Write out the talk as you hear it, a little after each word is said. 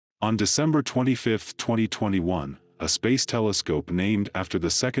On December 25, 2021, a space telescope named after the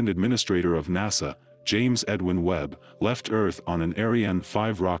second administrator of NASA, James Edwin Webb, left Earth on an Ariane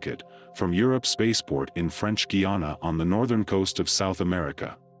 5 rocket from Europe's spaceport in French Guiana on the northern coast of South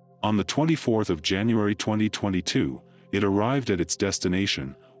America. On the 24th of January 2022, it arrived at its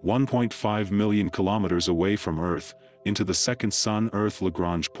destination, 1.5 million kilometers away from Earth, into the second Sun-Earth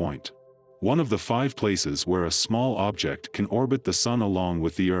Lagrange point, one of the 5 places where a small object can orbit the Sun along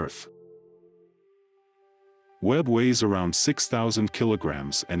with the Earth. Webb weighs around 6,000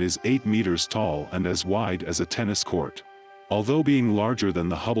 kilograms and is 8 meters tall and as wide as a tennis court. Although being larger than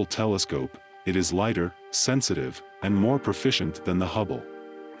the Hubble telescope, it is lighter, sensitive, and more proficient than the Hubble.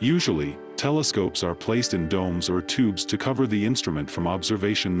 Usually, telescopes are placed in domes or tubes to cover the instrument from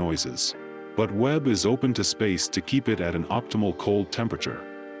observation noises. But Webb is open to space to keep it at an optimal cold temperature.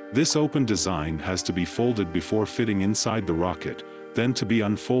 This open design has to be folded before fitting inside the rocket, then to be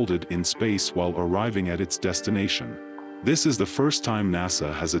unfolded in space while arriving at its destination. This is the first time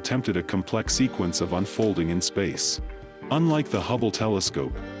NASA has attempted a complex sequence of unfolding in space. Unlike the Hubble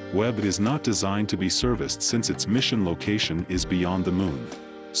telescope, Webb is not designed to be serviced since its mission location is beyond the Moon.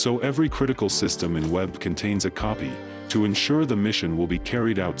 So every critical system in Webb contains a copy, to ensure the mission will be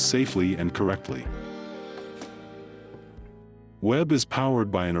carried out safely and correctly. Webb is powered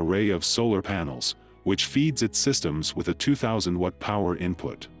by an array of solar panels, which feeds its systems with a 2,000-watt power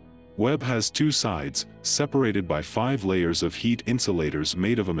input. Webb has 2 sides, separated by 5 layers of heat insulators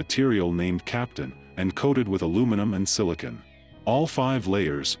made of a material named Captain, and coated with aluminum and silicon. All 5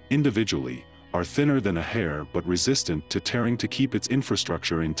 layers, individually, are thinner than a hair but resistant to tearing to keep its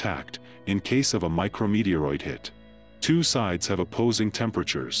infrastructure intact, in case of a micrometeoroid hit. 2 sides have opposing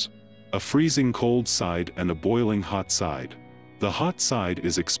temperatures: a freezing cold side and a boiling hot side. The hot side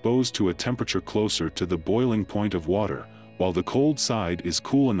is exposed to a temperature closer to the boiling point of water, while the cold side is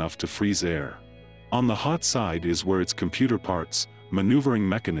cool enough to freeze air. On the hot side is where its computer parts, maneuvering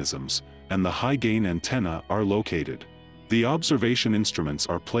mechanisms, and the high-gain antenna are located. The observation instruments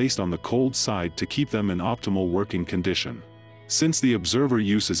are placed on the cold side to keep them in optimal working condition. Since the observer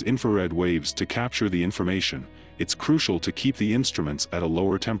uses infrared waves to capture the information, it's crucial to keep the instruments at a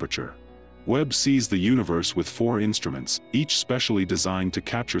lower temperature. Webb sees the universe with 4 instruments, each specially designed to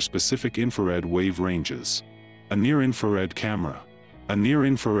capture specific infrared wave ranges: a near-infrared camera, a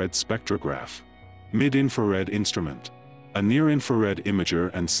near-infrared spectrograph, mid-infrared instrument, a near-infrared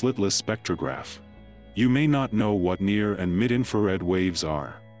imager and slitless spectrograph. You may not know what near and mid-infrared waves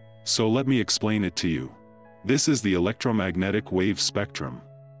are. So let me explain it to you. This is the electromagnetic wave spectrum.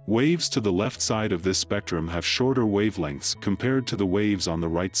 Waves to the left side of this spectrum have shorter wavelengths compared to the waves on the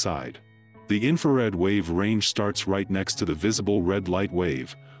right side. The infrared wave range starts right next to the visible red light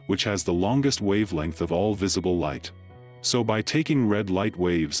wave, which has the longest wavelength of all visible light. So by taking red light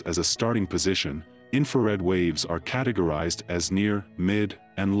waves as a starting position, infrared waves are categorized as near, mid,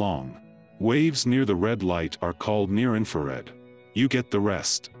 and long. Waves near the red light are called near-infrared. You get the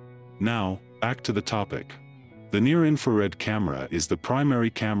rest. Now, back to the topic. The near-infrared camera is the primary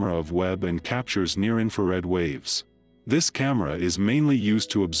camera of Webb and captures near-infrared waves. This camera is mainly used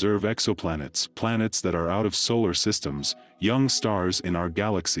to observe exoplanets, planets that are out of solar systems, young stars in our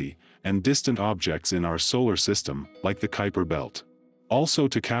galaxy, and distant objects in our solar system, like the Kuiper Belt. Also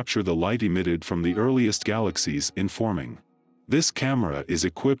to capture the light emitted from the earliest galaxies in forming. This camera is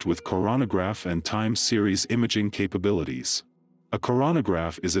equipped with coronagraph and time series imaging capabilities. A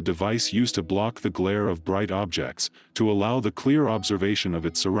coronagraph is a device used to block the glare of bright objects, to allow the clear observation of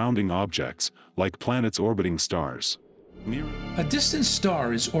its surrounding objects, like planets orbiting stars. A distant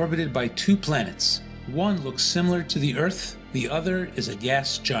star is orbited by 2 planets. One looks similar to the Earth, the other is a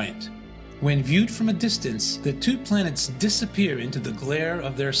gas giant. When viewed from a distance, the 2 planets disappear into the glare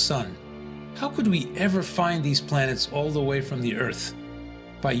of their sun. How could we ever find these planets all the way from the Earth?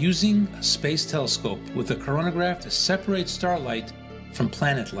 By using a space telescope with a coronagraph to separate starlight from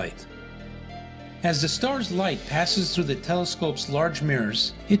planet light. As the star's light passes through the telescope's large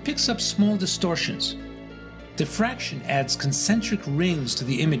mirrors, it picks up small distortions. Diffraction adds concentric rings to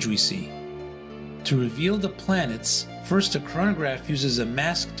the image we see. To reveal the planets, first a coronagraph uses a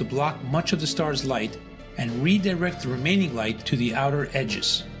mask to block much of the star's light and redirect the remaining light to the outer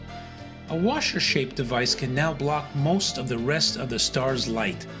edges. A washer-shaped device can now block most of the rest of the star's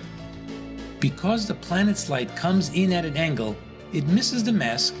light. Because the planet's light comes in at an angle, it misses the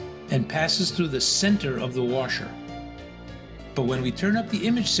mask and passes through the center of the washer. But when we turn up the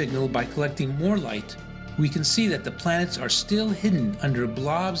image signal by collecting more light, we can see that the planets are still hidden under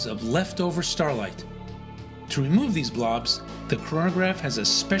blobs of leftover starlight. To remove these blobs, the coronagraph has a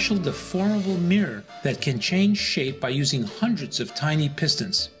special deformable mirror that can change shape by using hundreds of tiny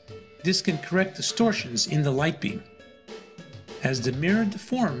pistons. This can correct distortions in the light beam. As the mirror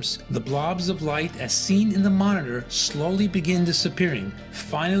deforms, the blobs of light as seen in the monitor slowly begin disappearing,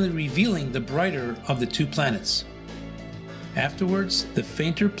 finally revealing the brighter of the two planets. Afterwards, the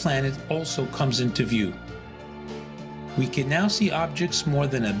fainter planet also comes into view. We can now see objects more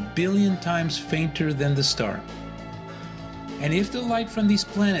than 1 billion times fainter than the star. And if the light from these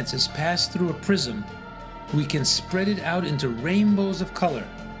planets is passed through a prism, we can spread it out into rainbows of color.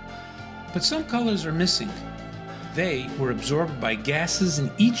 But some colors are missing. They were absorbed by gases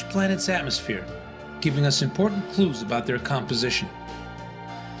in each planet's atmosphere, giving us important clues about their composition.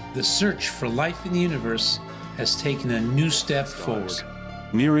 The search for life in the universe has taken a new step forward.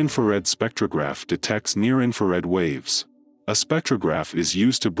 Near-infrared spectrograph detects near-infrared waves. A spectrograph is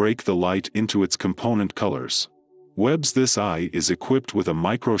used to break the light into its component colors. Webb's This Eye is equipped with a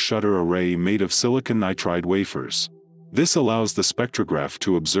micro-shutter array made of silicon nitride wafers. This allows the spectrograph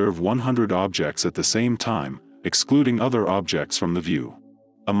to observe 100 objects at the same time, excluding other objects from the view.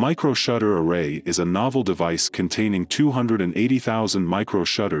 A micro-shutter array is a novel device containing 280,000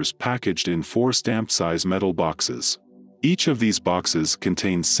 micro-shutters packaged in 4 stamp-size metal boxes. Each of these boxes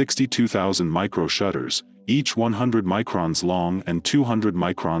contains 62,000 micro-shutters, each 100 microns long and 200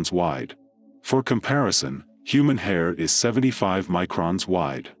 microns wide. For comparison, human hair is 75 microns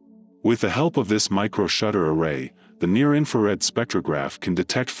wide. With the help of this micro-shutter array, the near-infrared spectrograph can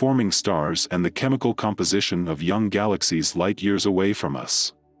detect forming stars and the chemical composition of young galaxies light-years away from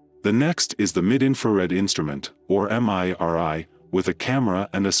us. The next is the mid-infrared instrument, or MIRI, with a camera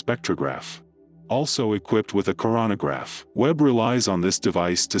and a spectrograph. Also equipped with a coronagraph, Webb relies on this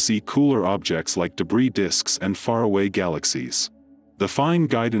device to see cooler objects like debris disks and faraway galaxies. The fine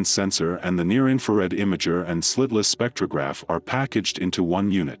guidance sensor and the near-infrared imager and slitless spectrograph are packaged into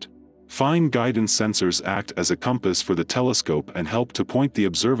one unit. Fine guidance sensors act as a compass for the telescope and help to point the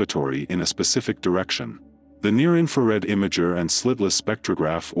observatory in a specific direction. The near-infrared imager and slitless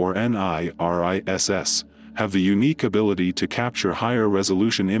spectrograph, or NIRISS, have the unique ability to capture higher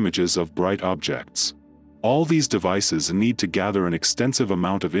resolution images of bright objects. All these devices need to gather an extensive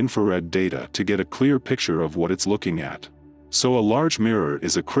amount of infrared data to get a clear picture of what it's looking at. So a large mirror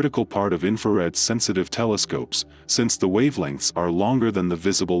is a critical part of infrared-sensitive telescopes, since the wavelengths are longer than the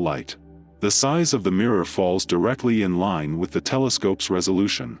visible light. The size of the mirror falls directly in line with the telescope's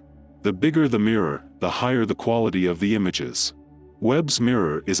resolution. The bigger the mirror, the higher the quality of the images. Webb's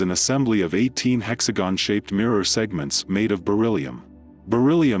mirror is an assembly of 18 hexagon-shaped mirror segments made of beryllium.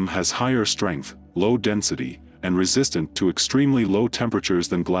 Beryllium has higher strength, low density, and resistant to extremely low temperatures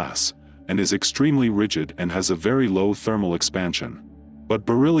than glass, and is extremely rigid and has a very low thermal expansion. But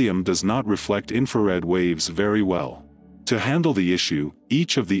beryllium does not reflect infrared waves very well. To handle the issue,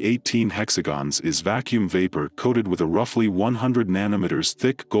 each of the 18 hexagons is vacuum vapor coated with a roughly 100 nanometers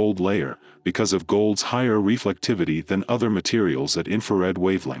thick gold layer, because of gold's higher reflectivity than other materials at infrared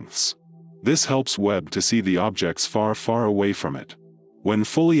wavelengths. This helps Webb to see the objects far, far away from it. When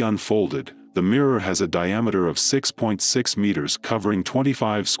fully unfolded, the mirror has a diameter of 6.6 meters covering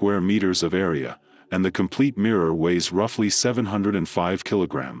 25 square meters of area, and the complete mirror weighs roughly 705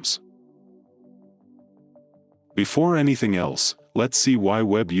 kilograms. Before anything else, let's see why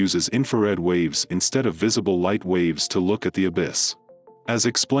Webb uses infrared waves instead of visible light waves to look at the abyss. As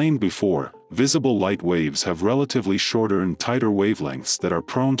explained before, visible light waves have relatively shorter and tighter wavelengths that are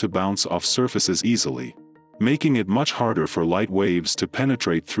prone to bounce off surfaces easily, making it much harder for light waves to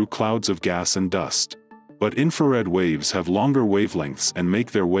penetrate through clouds of gas and dust. But infrared waves have longer wavelengths and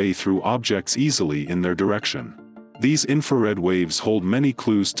make their way through objects easily in their direction. These infrared waves hold many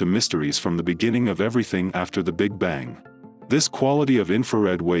clues to mysteries from the beginning of everything after the Big Bang. This quality of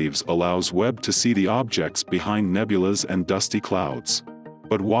infrared waves allows Webb to see the objects behind nebulas and dusty clouds.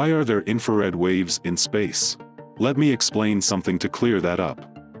 But why are there infrared waves in space? Let me explain something to clear that up.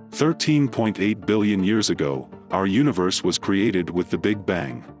 13.8 billion years ago, our universe was created with the Big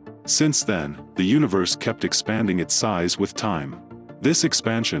Bang. Since then, the universe kept expanding its size with time. This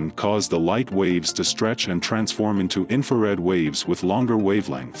expansion caused the light waves to stretch and transform into infrared waves with longer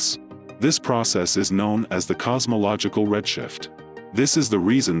wavelengths. This process is known as the cosmological redshift. This is the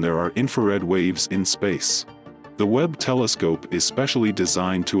reason there are infrared waves in space. The Webb telescope is specially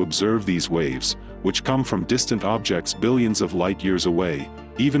designed to observe these waves, which come from distant objects billions of light-years away,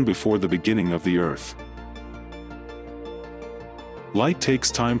 even before the beginning of the Earth. Light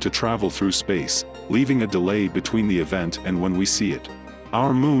takes time to travel through space, leaving a delay between the event and when we see it.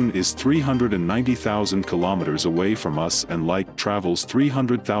 Our moon is 390,000 kilometers away from us and light travels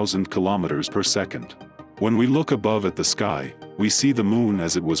 300,000 kilometers per second. When we look above at the sky, we see the moon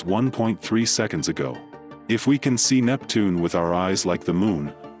as it was 1.3 seconds ago. If we can see Neptune with our eyes like the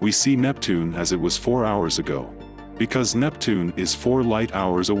moon, we see Neptune as it was 4 hours ago. Because Neptune is 4 light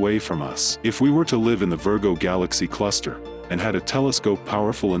hours away from us. If we were to live in the Virgo galaxy cluster, and had a telescope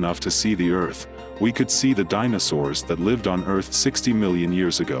powerful enough to see the Earth, we could see the dinosaurs that lived on Earth 60 million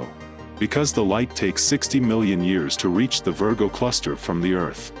years ago. Because the light takes 60 million years to reach the Virgo cluster from the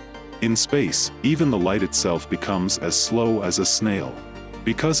Earth. In space, even the light itself becomes as slow as a snail.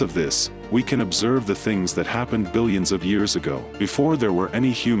 Because of this, we can observe the things that happened billions of years ago, before there were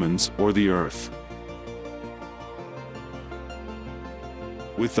any humans or the Earth.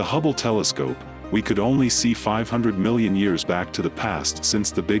 With the Hubble telescope, we could only see 500 million years back to the past since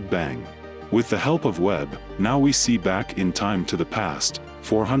the Big Bang. With the help of Webb, now we see back in time to the past,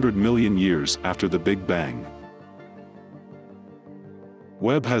 400 million years after the Big Bang.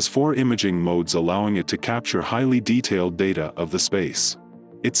 Webb has 4 imaging modes allowing it to capture highly detailed data of the space.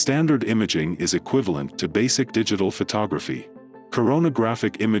 Its standard imaging is equivalent to basic digital photography.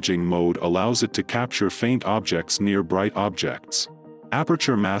 Coronagraphic imaging mode allows it to capture faint objects near bright objects.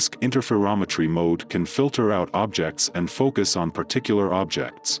 Aperture mask interferometry mode can filter out objects and focus on particular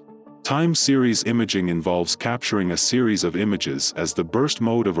objects. Time series imaging involves capturing a series of images as the burst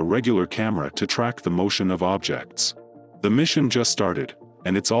mode of a regular camera to track the motion of objects. The mission just started,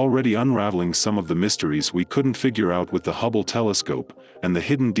 and it's already unraveling some of the mysteries we couldn't figure out with the Hubble telescope, and the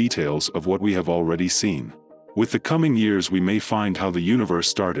hidden details of what we have already seen. With the coming years we may find how the universe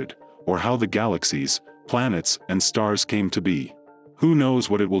started, or how the galaxies, planets, and stars came to be. Who knows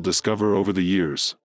what it will discover over the years?